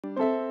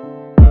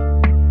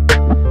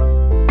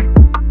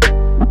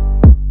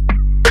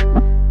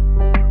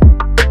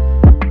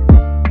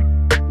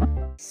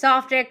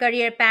Software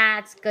career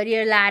paths,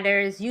 career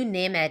ladders, you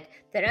name it.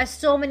 There are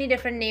so many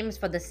different names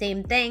for the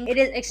same thing. It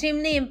is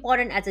extremely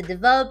important as a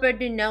developer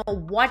to know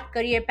what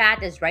career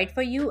path is right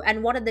for you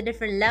and what are the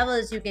different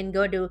levels you can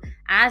go to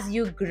as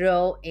you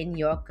grow in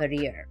your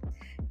career.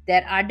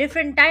 There are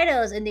different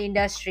titles in the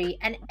industry,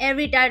 and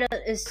every title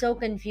is so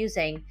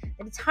confusing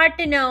that it's hard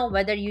to know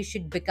whether you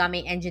should become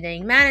an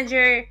engineering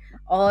manager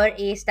or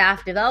a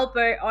staff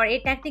developer or a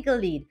technical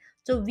lead.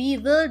 So, we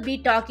will be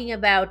talking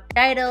about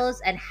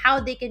titles and how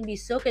they can be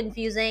so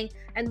confusing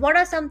and what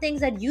are some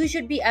things that you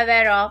should be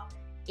aware of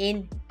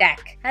in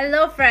tech.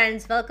 Hello,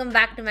 friends, welcome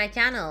back to my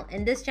channel.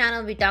 In this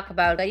channel, we talk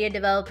about career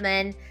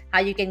development, how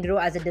you can grow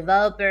as a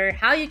developer,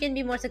 how you can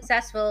be more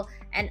successful,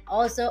 and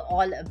also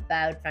all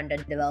about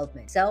front-end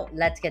development. So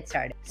let's get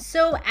started.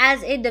 So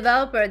as a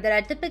developer, there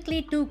are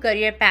typically two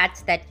career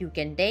paths that you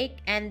can take,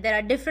 and there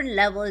are different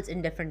levels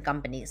in different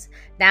companies.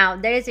 Now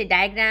there is a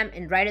diagram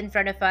right in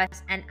front of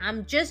us, and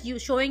I'm just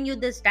showing you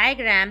this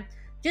diagram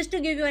just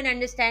to give you an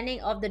understanding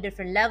of the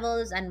different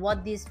levels and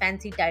what these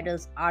fancy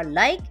titles are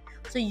like,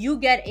 so you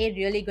get a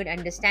really good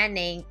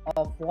understanding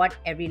of what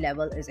every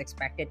level is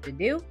expected to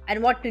do and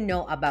what to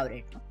know about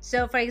it.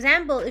 So for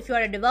example, if you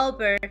are a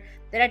developer,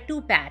 there are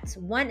two paths.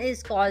 One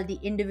is called the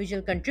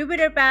individual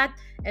contributor path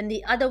and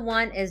the other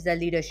one is the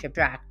leadership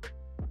track.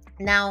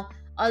 Now,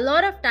 a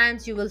lot of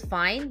times you will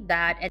find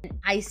that an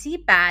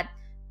IC path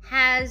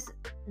has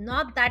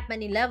not that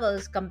many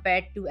levels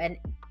compared to an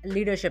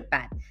leadership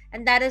path,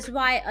 and that is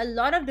why a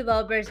lot of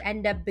developers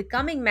end up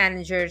becoming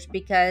managers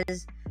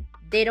because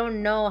they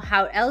don't know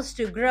how else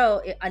to grow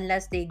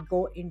unless they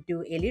go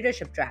into a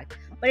leadership track.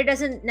 But it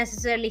doesn't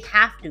necessarily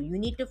have to. You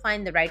need to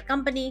find the right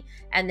company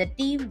and the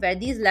team where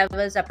these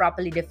levels are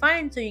properly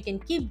defined so you can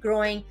keep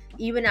growing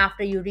even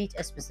after you reach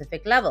a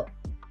specific level.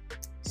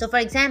 So for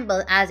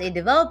example, as a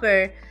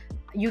developer,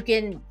 you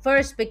can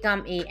first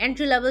become a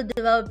entry-level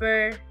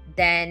developer,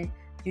 then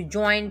you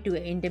join to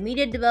an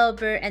intermediate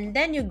developer, and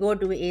then you go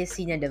to a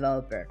senior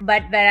developer.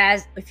 But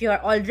whereas if you are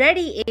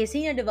already a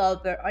senior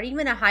developer or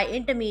even a high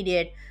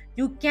intermediate,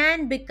 you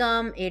can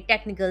become a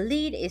technical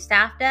lead, a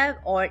staff dev,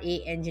 or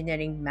a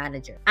engineering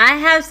manager. I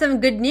have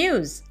some good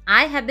news.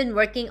 I have been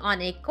working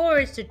on a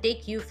course to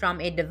take you from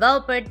a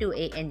developer to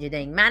a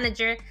engineering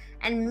manager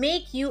and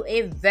make you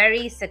a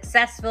very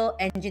successful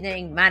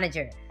engineering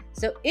manager.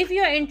 So if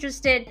you are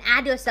interested,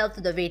 add yourself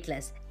to the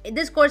waitlist.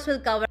 This course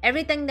will cover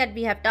everything that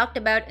we have talked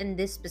about in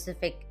this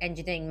specific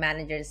engineering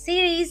manager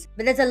series,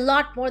 but there's a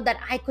lot more that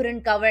I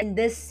couldn't cover in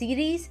this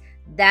series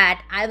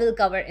that I will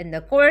cover in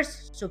the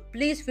course. So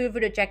please feel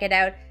free to check it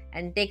out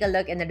and take a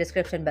look in the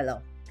description below.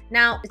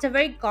 Now, it's a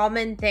very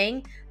common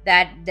thing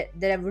that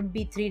there would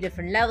be three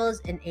different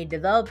levels in a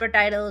developer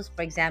titles.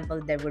 For example,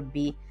 there would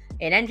be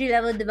an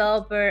entry-level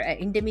developer, an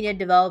intermediate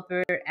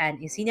developer,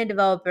 and a senior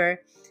developer.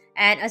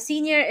 And a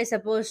senior is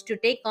supposed to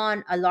take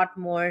on a lot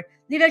more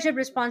leadership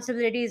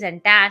responsibilities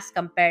and tasks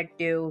compared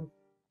to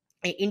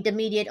an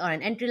intermediate or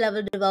an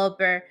entry-level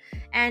developer.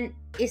 And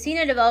a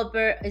senior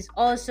developer is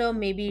also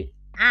maybe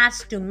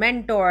asked to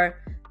mentor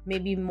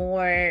maybe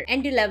more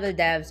entry-level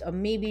devs or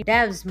maybe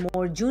devs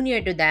more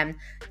junior to them,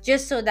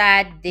 just so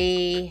that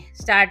they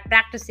start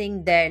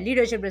practicing their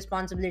leadership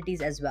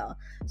responsibilities as well.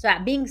 So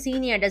being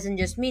senior doesn't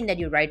just mean that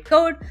you write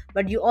code,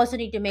 but you also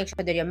need to make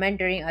sure that you're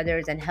mentoring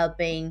others and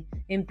helping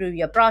improve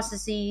your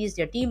processes,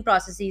 your team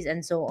processes,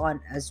 and so on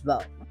as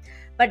well.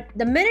 But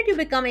the minute you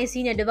become a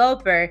senior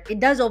developer, it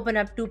does open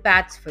up two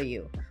paths for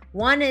you.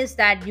 One is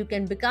that you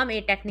can become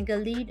a technical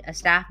lead, a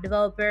staff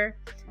developer.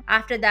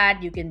 After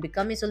that, you can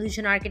become a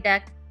solution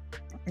architect.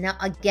 Now,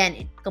 again,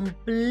 it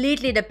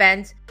completely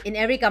depends in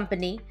every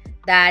company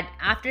that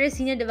after a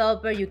senior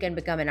developer, you can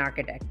become an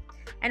architect.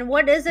 And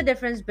what is the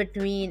difference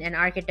between an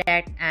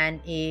architect and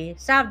a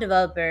staff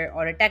developer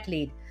or a tech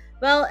lead?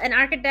 Well, an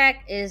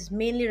architect is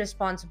mainly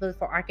responsible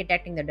for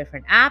architecting the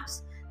different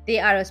apps. They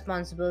are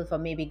responsible for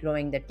maybe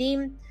growing the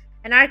team.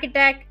 An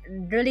architect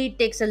really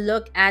takes a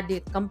look at the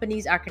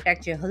company's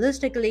architecture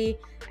holistically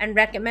and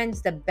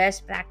recommends the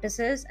best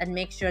practices and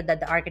makes sure that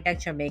the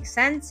architecture makes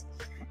sense.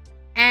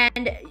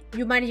 And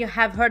you might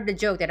have heard the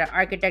joke that an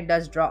architect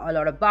does draw a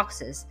lot of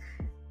boxes,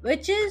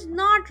 which is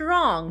not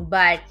wrong,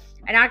 but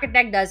an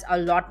architect does a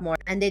lot more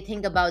and they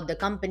think about the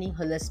company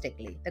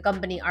holistically, the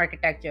company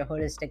architecture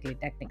holistically,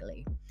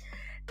 technically.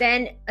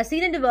 Then a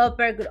senior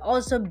developer could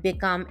also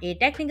become a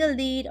technical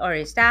lead or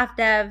a staff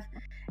dev.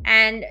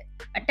 And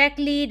a tech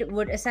lead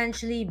would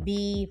essentially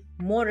be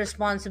more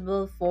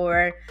responsible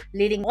for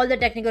leading all the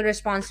technical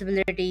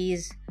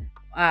responsibilities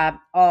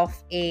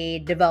of a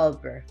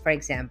developer, for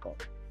example.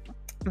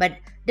 But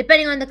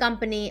depending on the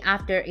company,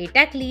 after a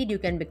tech lead, you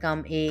can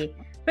become a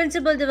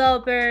principal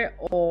developer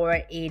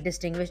or a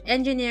distinguished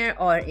engineer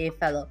or a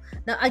fellow.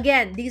 Now,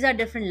 again, these are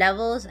different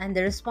levels and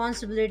the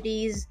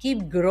responsibilities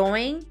keep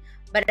growing.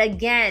 But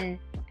again,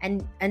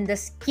 and the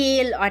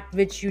scale at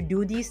which you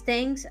do these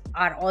things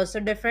are also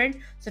different.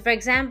 So for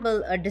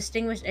example, a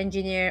distinguished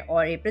engineer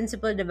or a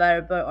principal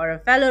developer or a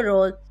fellow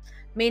role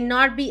may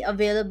not be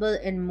available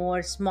in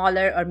more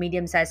smaller or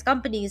medium-sized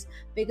companies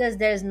because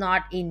there's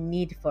not a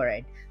need for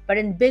it. But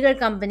in bigger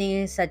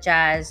companies such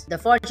as the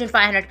Fortune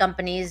 500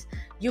 companies,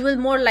 you will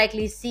more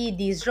likely see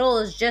these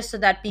roles just so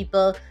that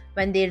people,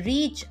 when they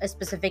reach a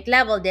specific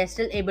level, they're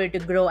still able to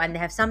grow and they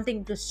have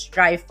something to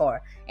strive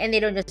for and they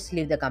don't just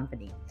leave the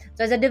company.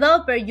 So as a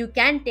developer, you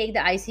can take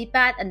the IC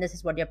path, and this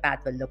is what your path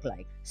will look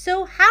like.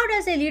 So how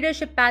does a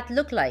leadership path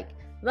look like?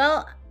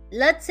 Well,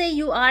 let's say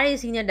you are a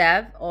senior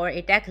dev or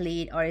a tech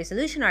lead or a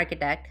solution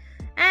architect,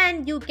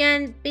 and you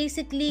can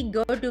basically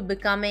go to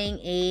becoming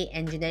a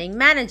engineering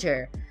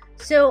manager.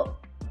 So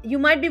you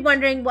might be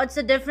wondering, what's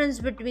the difference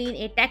between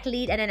a tech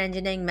lead and an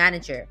engineering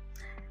manager?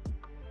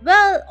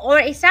 Well, or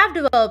a staff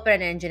developer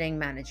and engineering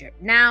manager.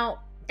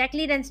 Now, tech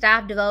lead and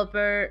staff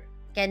developer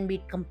can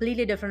be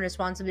completely different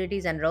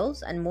responsibilities and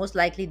roles, and most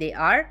likely they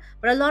are,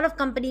 but a lot of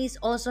companies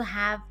also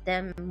have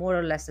them more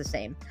or less the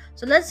same.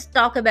 So let's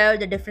talk about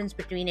the difference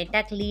between a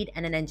tech lead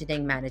and an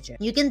engineering manager.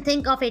 You can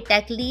think of a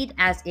tech lead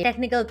as a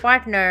technical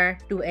partner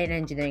to an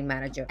engineering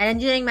manager. An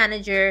engineering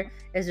manager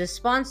is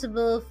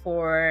responsible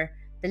for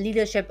the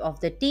leadership of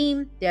the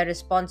team. They are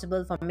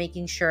responsible for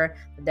making sure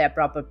that there are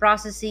proper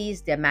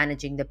processes, they're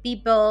managing the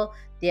people,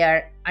 they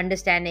are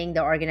understanding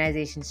the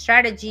organization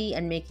strategy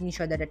and making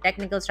sure that the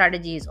technical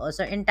strategy is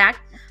also intact.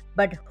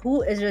 But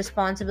who is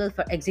responsible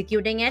for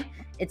executing it?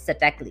 It's the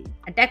tech lead.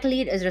 A tech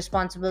lead is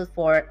responsible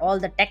for all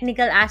the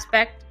technical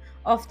aspect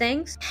of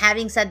things.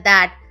 Having said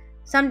that,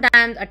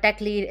 sometimes a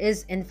tech lead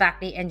is in fact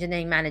the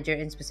engineering manager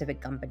in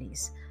specific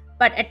companies.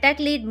 But a tech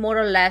lead more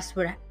or less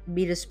would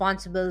be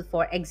responsible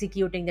for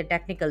executing the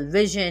technical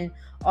vision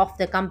of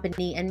the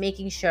company and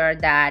making sure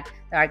that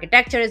the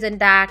architecture is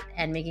intact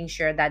and making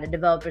sure that the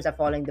developers are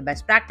following the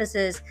best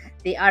practices,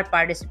 they are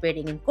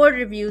participating in code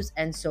reviews,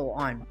 and so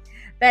on.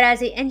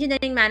 Whereas the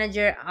engineering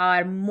manager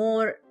are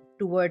more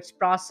towards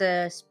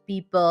process,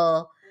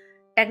 people,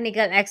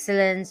 technical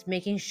excellence,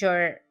 making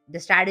sure the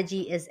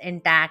strategy is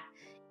intact.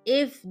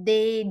 If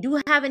they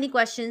do have any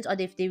questions, or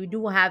if they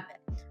do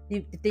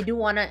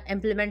want to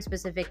implement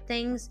specific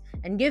things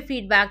and give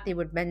feedback, they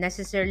would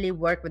necessarily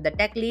work with the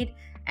tech lead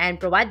and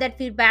provide that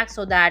feedback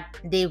so that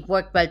they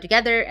work well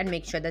together and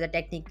make sure that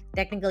the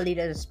technical lead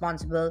is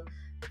responsible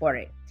for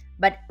it.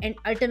 But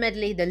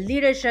ultimately, the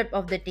leadership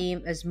of the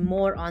team is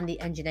more on the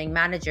engineering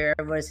manager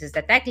versus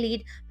the tech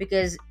lead,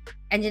 because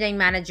engineering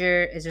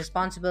manager is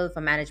responsible for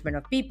management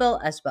of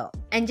people as well.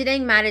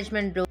 Engineering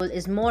management role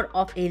is more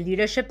of a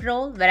leadership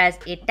role, whereas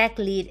a tech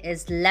lead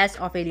is less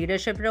of a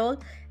leadership role.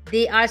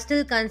 They are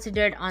still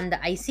considered on the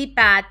IC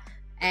path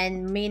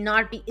and may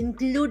not be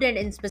included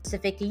in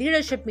specific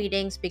leadership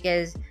meetings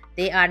because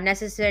they are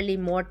necessarily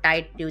more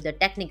tied to the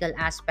technical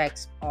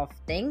aspects of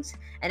things.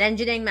 An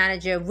engineering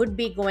manager would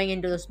be going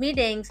into those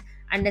meetings,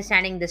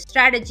 understanding the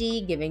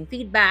strategy, giving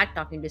feedback,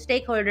 talking to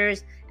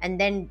stakeholders, and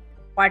then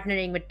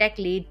partnering with tech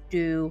lead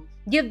to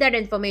give that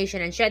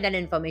information and share that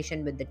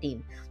information with the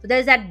team. So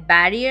there's that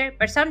barrier,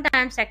 but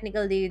sometimes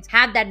technical leads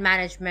have that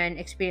management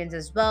experience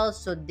as well,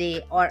 so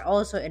they are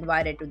also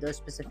invited to those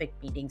specific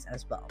meetings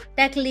as well.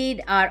 Tech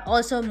lead are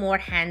also more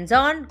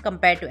hands-on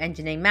compared to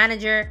engineering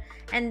manager,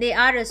 and they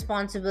are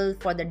responsible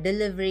for the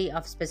delivery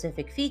of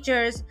specific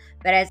features,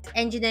 whereas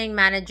engineering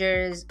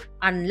managers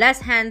are less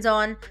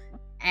hands-on,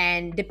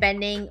 and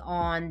depending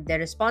on the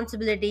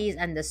responsibilities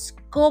and the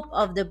scope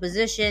of the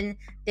position,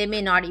 they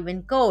may not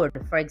even code,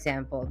 for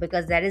example,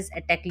 because that is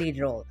a tech lead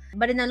role.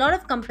 But in a lot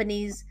of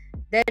companies,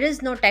 there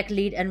is no tech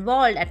lead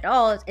involved at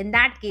all. In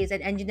that case,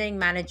 an engineering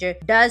manager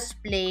does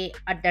play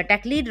the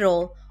tech lead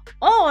role,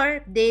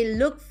 or they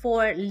look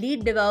for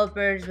lead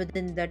developers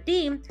within the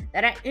team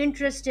that are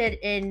interested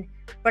in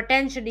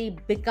potentially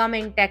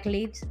becoming tech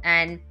leads,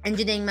 and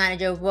engineering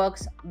manager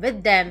works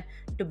with them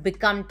to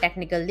become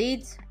technical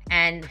leads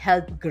and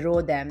help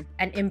grow them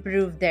and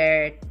improve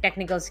their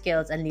technical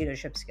skills and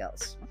leadership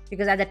skills.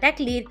 Because as a tech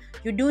lead,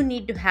 you do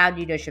need to have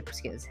leadership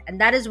skills, and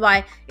that is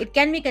why it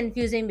can be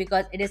confusing,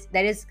 because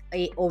there is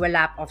a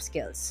overlap of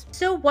skills.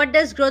 So what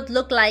does growth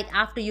look like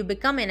after you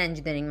become an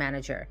engineering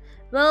manager?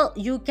 Well,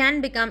 you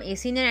can become a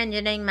senior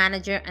engineering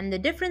manager, and the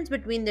difference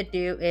between the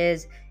two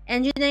is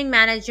engineering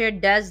manager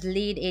does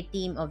lead a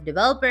team of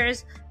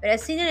developers,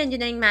 whereas senior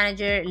engineering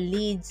manager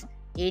leads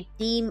a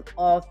team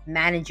of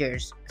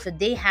managers. So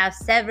they have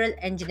several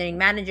engineering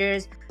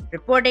managers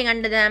reporting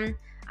under them.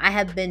 I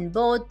have been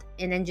both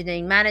an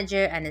engineering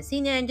manager and a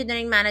senior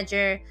engineering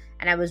manager,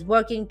 and I was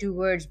working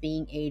towards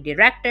being a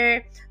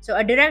director. So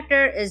a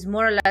director is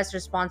more or less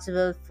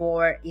responsible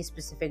for a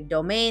specific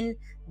domain.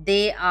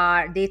 They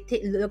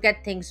look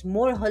at things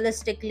more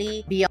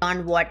holistically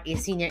beyond what a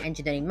senior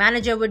engineering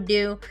manager would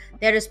do.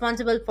 They're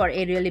responsible for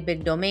a really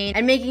big domain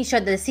and making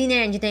sure that the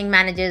senior engineering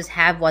managers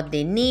have what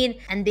they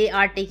need, and they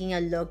are taking a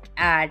look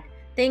at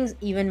things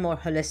even more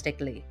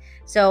holistically.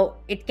 So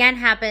it can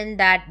happen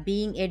that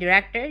being a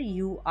director,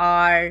 you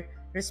are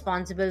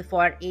responsible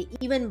for a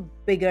even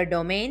bigger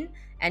domain,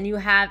 and you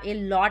have a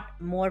lot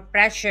more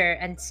pressure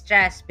and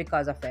stress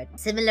because of it.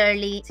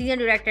 Similarly, senior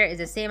director is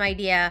the same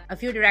idea. A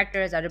few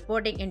directors are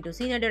reporting into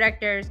senior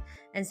directors,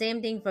 and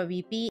same thing for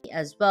VP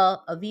as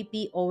well. A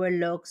VP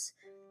overlooks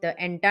the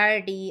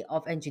entirety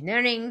of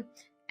engineering,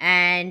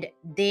 and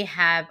they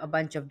have a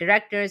bunch of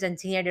directors and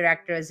senior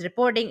directors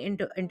reporting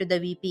into the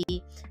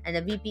VP, and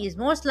the VP is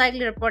most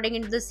likely reporting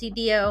into the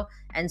CTO,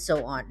 and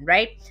so on,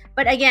 right?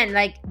 But again,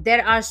 like,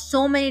 there are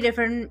so many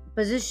different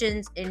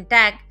positions in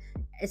tech,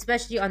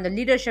 especially on the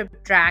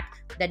leadership track,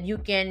 that you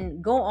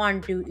can go on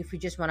to if you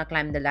just want to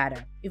climb the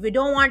ladder. If you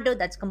don't want to,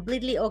 that's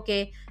completely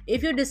okay.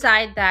 If you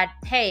decide that,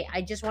 hey,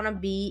 I just want to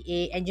be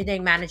a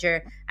engineering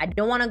manager, I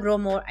don't want to grow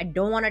more, I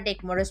don't want to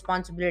take more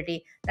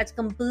responsibility, that's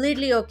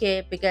completely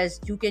okay,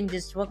 because you can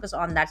just focus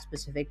on that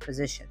specific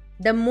position.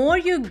 The more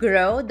you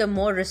grow, the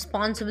more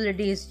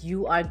responsibilities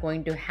you are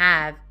going to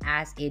have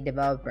as a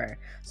developer.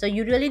 So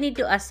you really need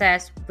to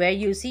assess where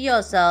you see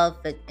yourself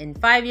in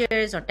 5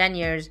 years or 10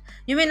 years.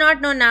 You may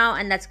not know now,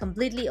 and that's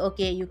completely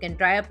okay. You can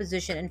try a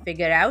position and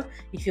figure out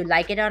if you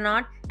like it or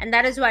not. And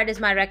that is why it is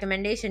my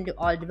recommendation to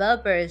all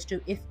developers to,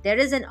 if there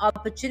is an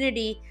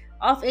opportunity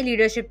of a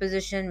leadership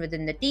position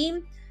within the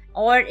team,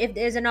 or if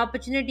there's an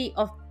opportunity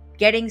of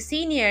getting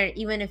senior,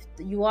 even if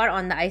you are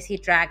on the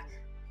IC track,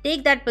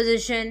 take that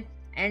position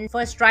and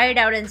first try it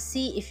out and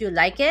see if you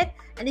like it.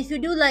 And if you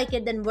do like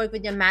it, then work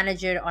with your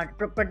manager on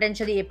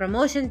potentially a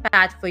promotion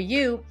path for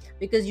you,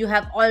 because you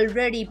have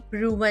already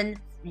proven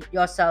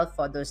yourself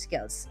for those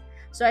skills.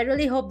 So I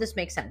really hope this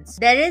makes sense.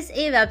 There is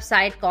a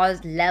website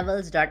called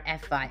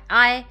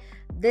levels.fyi.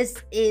 This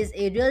is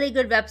a really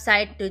good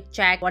website to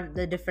check what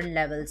the different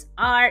levels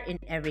are in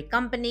every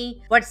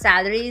company, what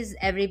salaries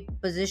every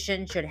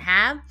position should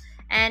have,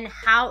 and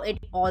how it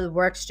all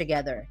works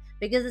together.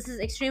 Because this is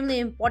extremely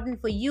important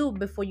for you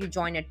before you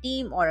join a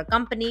team or a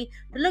company,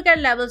 to look at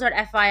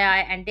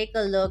levels.fyi and take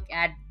a look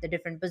at the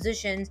different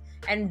positions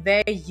and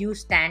where you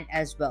stand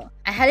as well.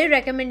 I highly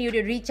recommend you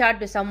to reach out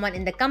to someone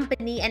in the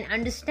company and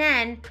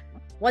understand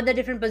what the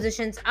different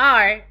positions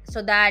are, so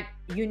that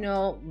you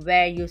know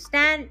where you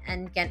stand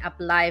and can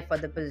apply for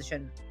the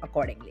position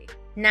accordingly.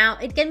 Now,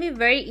 it can be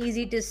very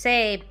easy to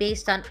say,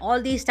 based on all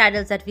these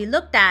titles that we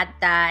looked at,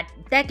 that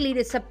tech lead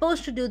is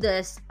supposed to do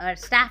this, or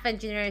staff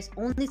engineer is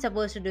only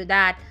supposed to do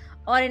that,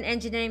 or an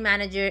engineering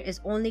manager is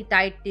only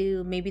tied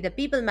to maybe the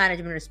people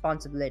management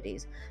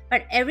responsibilities.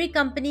 But every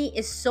company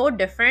is so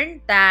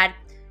different that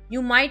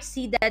you might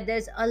see that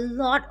there's a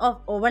lot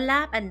of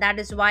overlap, and that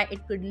is why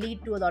it could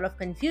lead to a lot of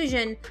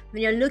confusion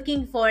when you're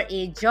looking for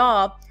a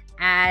job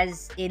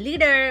as a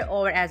leader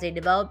or as a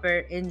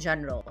developer in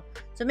general.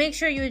 So make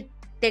sure you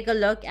take a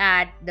look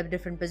at the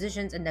different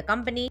positions in the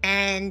company,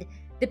 and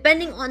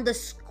depending on the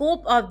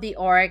scope of the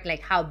org,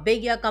 like how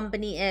big your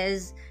company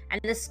is and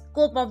the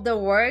scope of the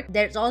work,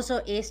 there's also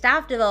a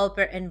staff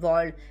developer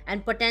involved,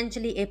 and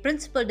potentially a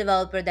principal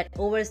developer that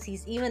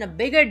oversees even a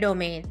bigger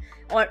domain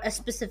or a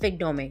specific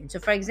domain. So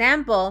for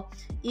example,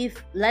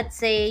 if let's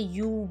say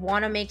you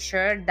want to make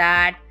sure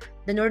that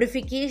the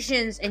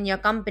notifications in your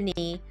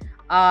company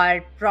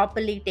are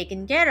properly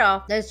taken care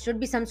of, there should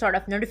be some sort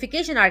of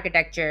notification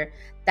architecture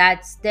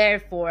that's there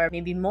for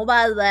maybe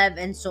mobile, web,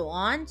 and so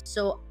on.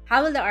 So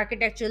how will the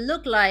architecture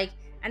look like?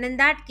 And in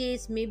that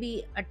case,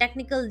 maybe a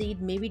technical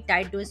lead, maybe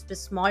tied to a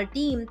small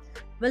team,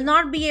 will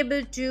not be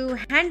able to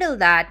handle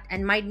that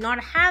and might not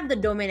have the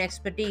domain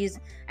expertise.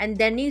 And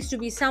there needs to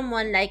be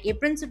someone like a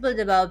principal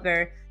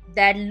developer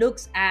that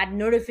looks at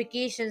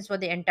notifications for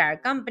the entire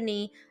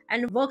company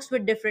and works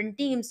with different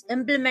teams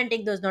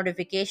implementing those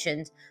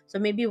notifications. So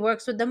maybe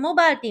works with the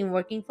mobile team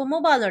working for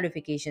mobile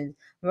notifications,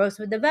 works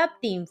with the web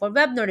team for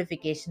web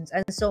notifications,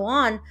 and so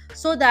on,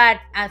 so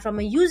that from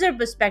a user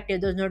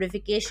perspective, those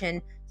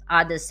notifications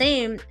are the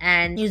same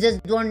and users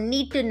don't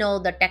need to know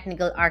the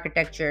technical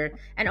architecture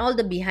and all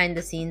the behind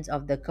the scenes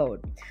of the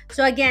code.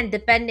 So again,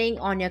 depending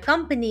on your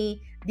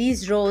company,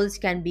 these roles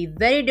can be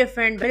very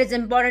different, but it's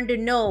important to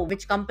know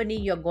which company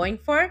you're going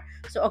for,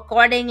 so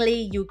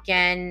accordingly you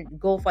can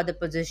go for the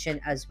position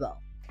as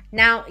well.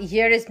 Now,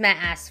 here is my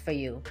ask for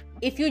you.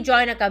 If you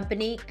join a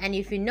company and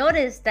if you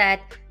notice that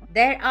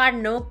there are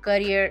no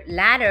career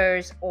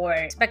ladders or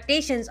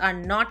expectations are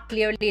not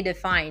clearly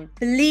defined,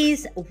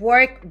 please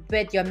work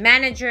with your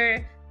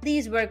manager,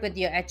 please work with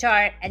your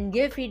HR and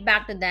give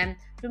feedback to them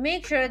to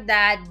make sure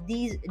that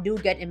these do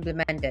get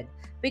implemented.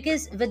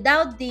 Because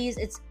without these,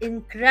 it's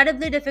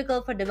incredibly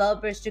difficult for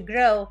developers to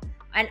grow,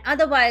 and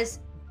otherwise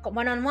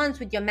one-on-ones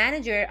with your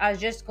manager are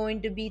just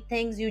going to be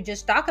things you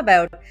just talk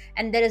about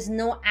and there is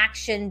no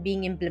action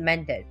being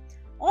implemented.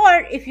 Or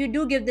if you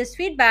do give this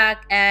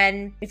feedback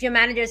and if your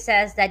manager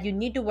says that you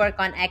need to work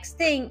on X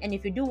thing, and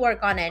if you do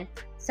work on it,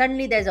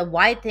 suddenly there's a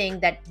Y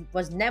thing that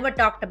was never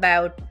talked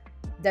about,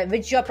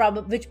 which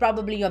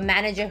probably your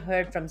manager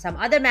heard from some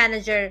other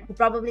manager who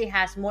probably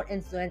has more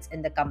influence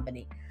in the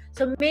company.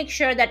 So make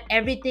sure that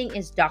everything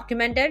is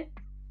documented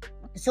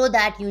so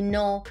that you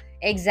know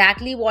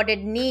exactly what it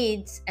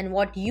needs and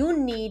what you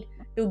need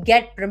to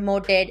get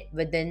promoted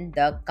within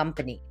the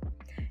company.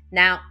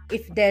 Now,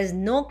 if there's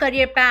no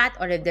career path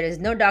or if there is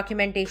no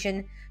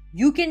documentation,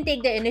 you can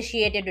take the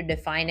initiative to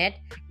define it.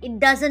 It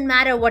doesn't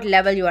matter what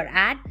level you are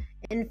at.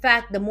 In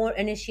fact, the more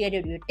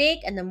initiative you take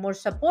and the more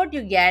support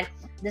you get,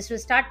 this will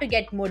start to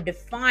get more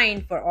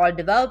defined for all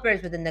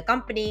developers within the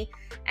company,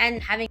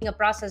 and having a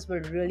process will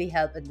really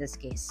help in this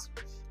case.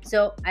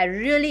 So, I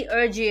really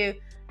urge you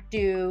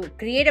to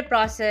create a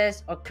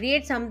process or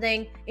create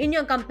something in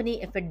your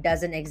company if it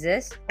doesn't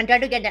exist, and try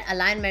to get an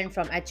alignment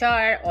from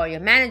HR or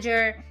your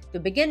manager to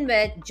begin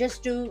with,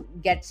 just to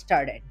get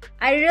started.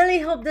 I really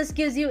hope this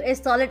gives you a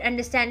solid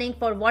understanding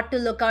for what to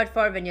look out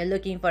for when you're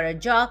looking for a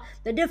job,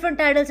 the different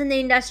titles in the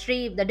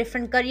industry, the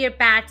different career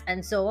paths,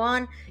 and so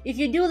on. If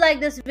you do like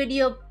this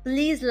video,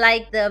 please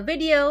like the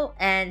video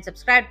and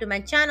subscribe to my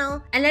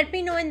channel, and let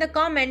me know in the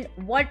comment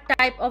what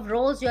type of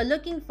roles you're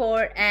looking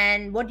for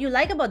and what you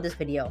like about this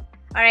video.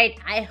 Alright,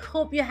 I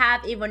hope you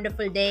have a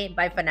wonderful day.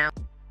 Bye for now.